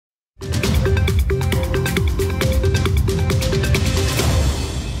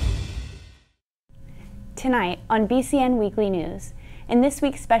Tonight on BCN Weekly News, in this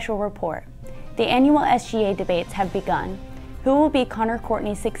week's special report, the annual SGA debates have begun. Who will be Connor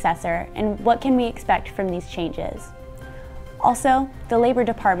Courtney's successor, and what can we expect from these changes? Also, the Labor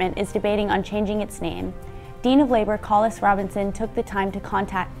Department is debating on changing its name. Dean of Labor Collis Robinson took the time to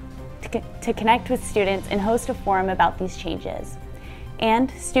connect with students and host a forum about these changes.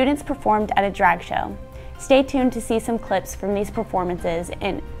 And students performed at a drag show. Stay tuned to see some clips from these performances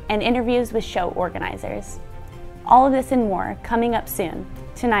and interviews with show organizers. All of this and more coming up soon,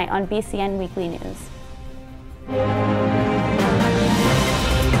 tonight on BCN Weekly News.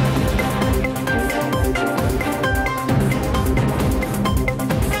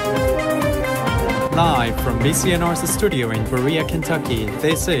 Live from BCNR's studio in Berea, Kentucky,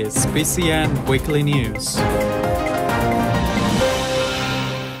 this is BCN Weekly News.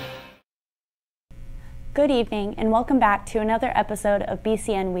 Good evening and welcome back to another episode of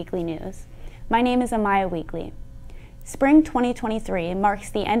BCN Weekly News. My name is Amaya Weekly. Spring 2023 marks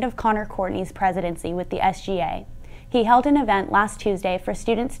the end of Connor Courtney's presidency with the SGA. He held an event last Tuesday for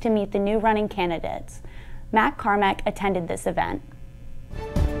students to meet the new running candidates. Matt Carmack attended this event.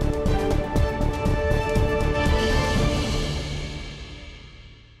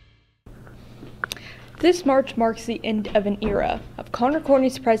 This March marks the end of an era of Connor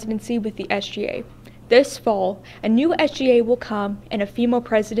Courtney's presidency with the SGA. This fall, a new SGA will come and a female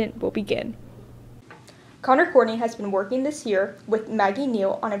president will begin. Connor Courtney has been working this year with Maggie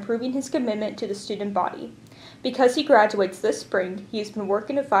Neal on improving his commitment to the student body. Because he graduates this spring, he has been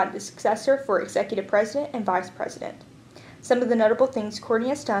working to find a successor for executive president and vice president. Some of the notable things Courtney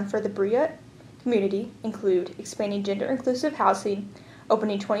has done for the Berea community include expanding gender-inclusive housing,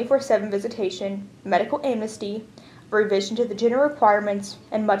 opening 24/7 visitation, medical amnesty, a revision to the gender requirements,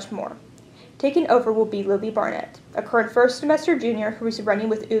 and much more. Taking over will be Lily Barnett, a current first-semester junior who is running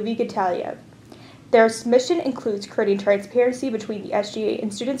with Uvi Gataliev. Their mission includes creating transparency between the SGA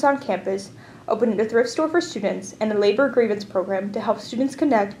and students on campus, opening a thrift store for students, and a labor grievance program to help students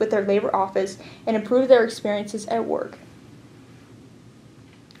connect with their labor office and improve their experiences at work.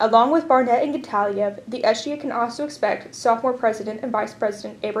 Along with Barnett and Gataliev, the SGA can also expect sophomore president and vice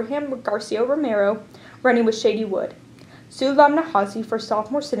president Abraham Garcia Romero running with Shady Wood, Sue Lamnahazi for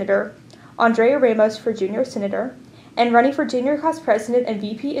sophomore senator, Andrea Ramos for junior senator, and running for junior class president and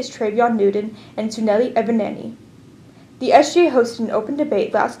VP is Travion Newton and Suneli Evanani. The SGA hosted an open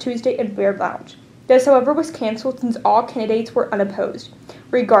debate last Tuesday in Bear Lounge. This, however, was canceled since all candidates were unopposed.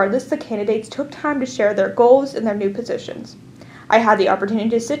 Regardless, the candidates took time to share their goals and their new positions. I had the opportunity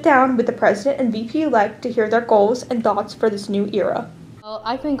to sit down with the president and VP-elect to hear their goals and thoughts for this new era. Well,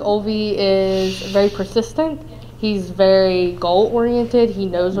 I think Olvi is very persistent. He's very goal-oriented. He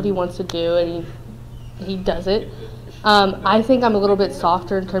knows what he wants to do, and he does it. I think I'm a little bit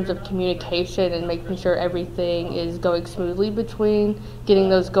softer in terms of communication and making sure everything is going smoothly between getting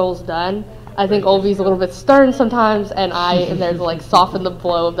those goals done. I think Olvi's a little bit stern sometimes, and I am there to soften the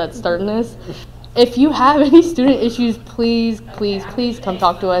blow of that sternness. If you have any student issues, please come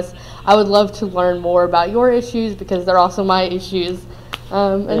talk to us. I would love to learn more about your issues because they're also my issues.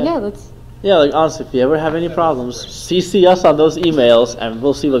 Honestly, if you ever have any problems, CC us on those emails and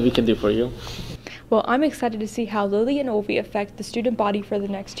we'll see what we can do for you. Well, I'm excited to see how Lily and Olvi affect the student body for the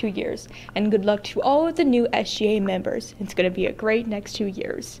next 2 years. And good luck to all of the new SGA members. It's going to be a great next 2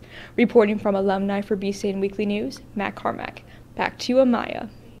 years. Reporting from alumni for BCN Weekly News, Matt Carmack. Back to you, Amaya.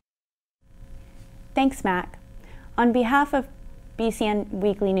 Thanks, Mac. On behalf of BCN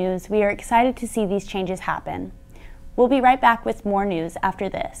Weekly News, we are excited to see these changes happen. We'll be right back with more news after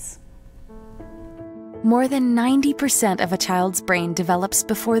this. More than 90% of a child's brain develops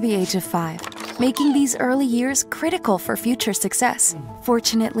before the age of 5, making these early years critical for future success.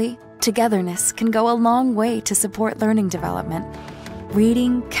 Fortunately, togetherness can go a long way to support learning development.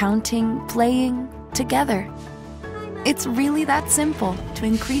 Reading, counting, playing, together. It's really that simple to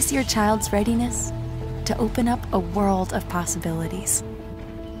increase your child's readiness to open up a world of possibilities.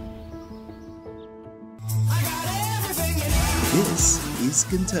 This is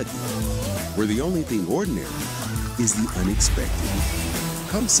Kentucky, where the only thing ordinary is the unexpected.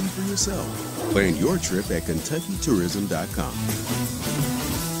 Come see for yourself. Plan your trip at KentuckyTourism.com.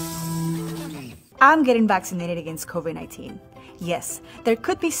 I'm getting vaccinated against COVID-19. Yes, there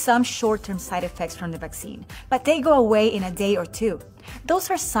could be some short-term side effects from the vaccine, but they go away in a day or two. Those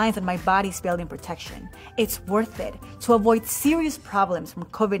are signs that my body's building protection. It's worth it to avoid serious problems from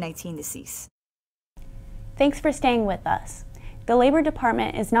COVID-19 disease. Thanks for staying with us. The Labor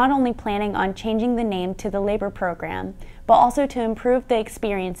Department is not only planning on changing the name to the Labor Program, but also to improve the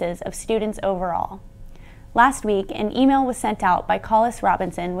experiences of students overall. Last week, an email was sent out by Collis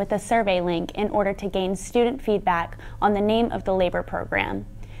Robinson with a survey link in order to gain student feedback on the name of the labor program.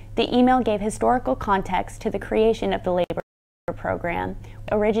 The email gave historical context to the creation of the labor program,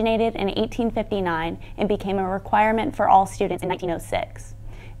 originated in 1859 and became a requirement for all students in 1906.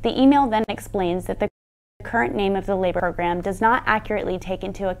 The email then explains that the current name of the labor program does not accurately take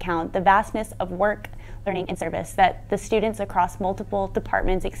into account the vastness of work, learning, and service that the students across multiple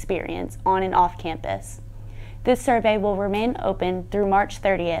departments experience on and off campus. This survey will remain open through March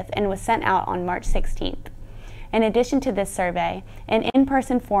 30th and was sent out on March 16th. In addition to this survey, an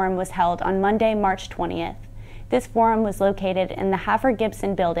in-person forum was held on Monday, March 20th. This forum was located in the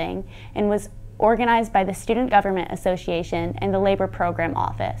Haffer-Gibson building and was organized by the Student Government Association and the Labor Program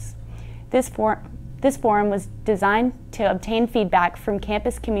Office. This forum was designed to obtain feedback from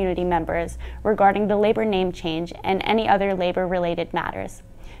campus community members regarding the labor name change and any other labor-related matters.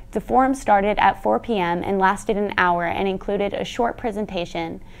 The forum started at 4 p.m. and lasted an hour and included a short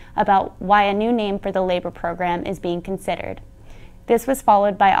presentation about why a new name for the labor program is being considered. This was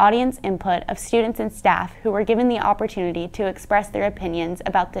followed by audience input of students and staff who were given the opportunity to express their opinions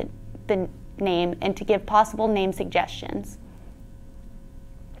about the name and to give possible name suggestions.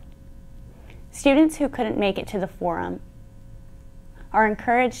 Students who couldn't make it to the forum are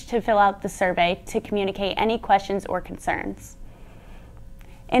encouraged to fill out the survey to communicate any questions or concerns.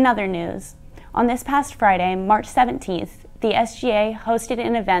 In other news, on this past Friday, March 17th, the SGA hosted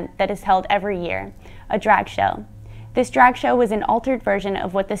an event that is held every year, a drag show. This drag show was an altered version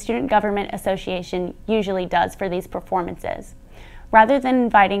of what the Student Government Association usually does for these performances. Rather than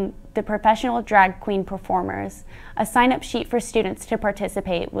inviting the professional drag queen performers, a sign-up sheet for students to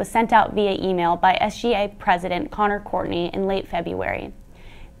participate was sent out via email by SGA President Connor Courtney in late February.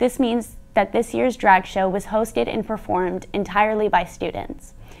 This means that this year's drag show was hosted and performed entirely by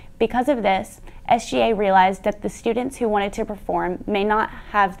students. Because of this, SGA realized that the students who wanted to perform may not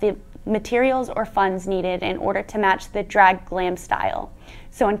have the materials or funds needed in order to match the drag glam style.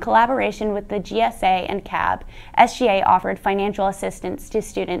 So in collaboration with the GSA and CAB, SGA offered financial assistance to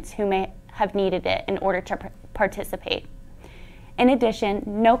students who may have needed it in order to participate. In addition,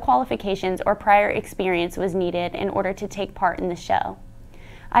 no qualifications or prior experience was needed in order to take part in the show.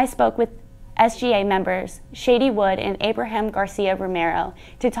 I spoke with SGA members Shady Wood and Abraham Garcia Romero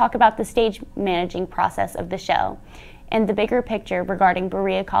to talk about the stage managing process of the show and the bigger picture regarding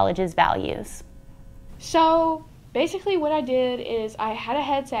BereaCollege's values. So basically what I did is I had a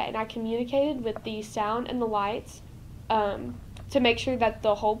headset and I communicated with the sound and the lights to make sure that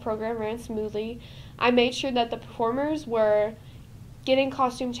the whole program ran smoothly. I made sure that the performers were getting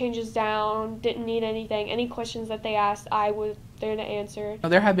costume changes down, didn't need anything. Any questions that they asked, I was there to answer.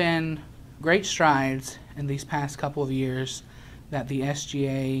 There have been great strides in these past couple of years that the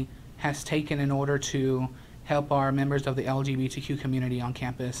SGA has taken in order to help our members of the LGBTQ community on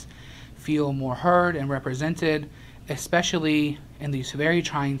campus feel more heard and represented, especially in these very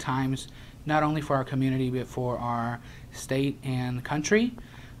trying times, not only for our community but for our state and country,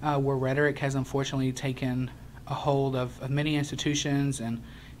 where rhetoric has unfortunately taken a hold of many institutions and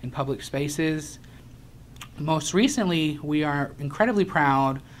in public spaces. Most recently, we are incredibly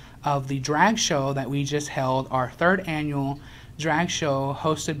proud of the drag show that we just held, our third annual drag show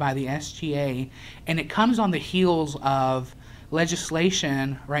hosted by the SGA, and it comes on the heels of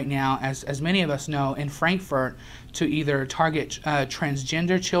legislation right now, as many of us know, in Frankfurt to either target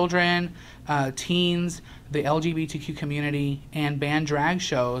transgender children, teens, the LGBTQ community, and ban drag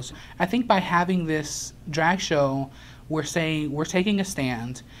shows. I think by having this drag show, we're saying we're taking a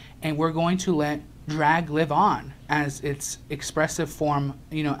stand and we're going to let drag live on as its expressive form,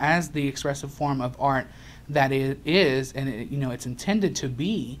 as the expressive form of art that it is, and it's intended to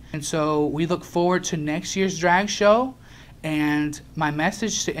be. And so we look forward to next year's drag show. And my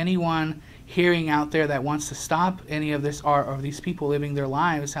message to anyone hearing out there that wants to stop any of this art or these people living their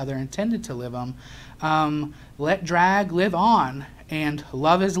lives how they're intended to live them, let drag live on, and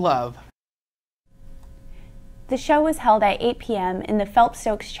love is love. The show was held at 8 p.m. in the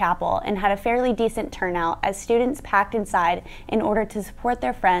Phelps-Stokes Chapel and had a fairly decent turnout as students packed inside in order to support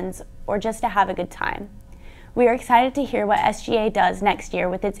their friends or just to have a good time. We are excited to hear what SGA does next year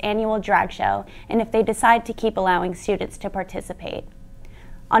with its annual drag show and if they decide to keep allowing students to participate.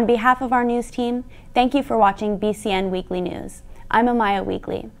 On behalf of our news team, thank you for watching BCN Weekly News. I'm Amaya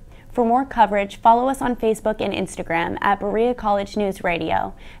Weekly. For more coverage, follow us on Facebook and Instagram at BereaCollege News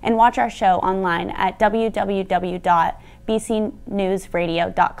Radio and watch our show online at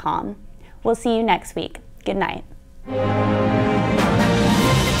www.bcnewsradio.com. We'll see you next week. Good night.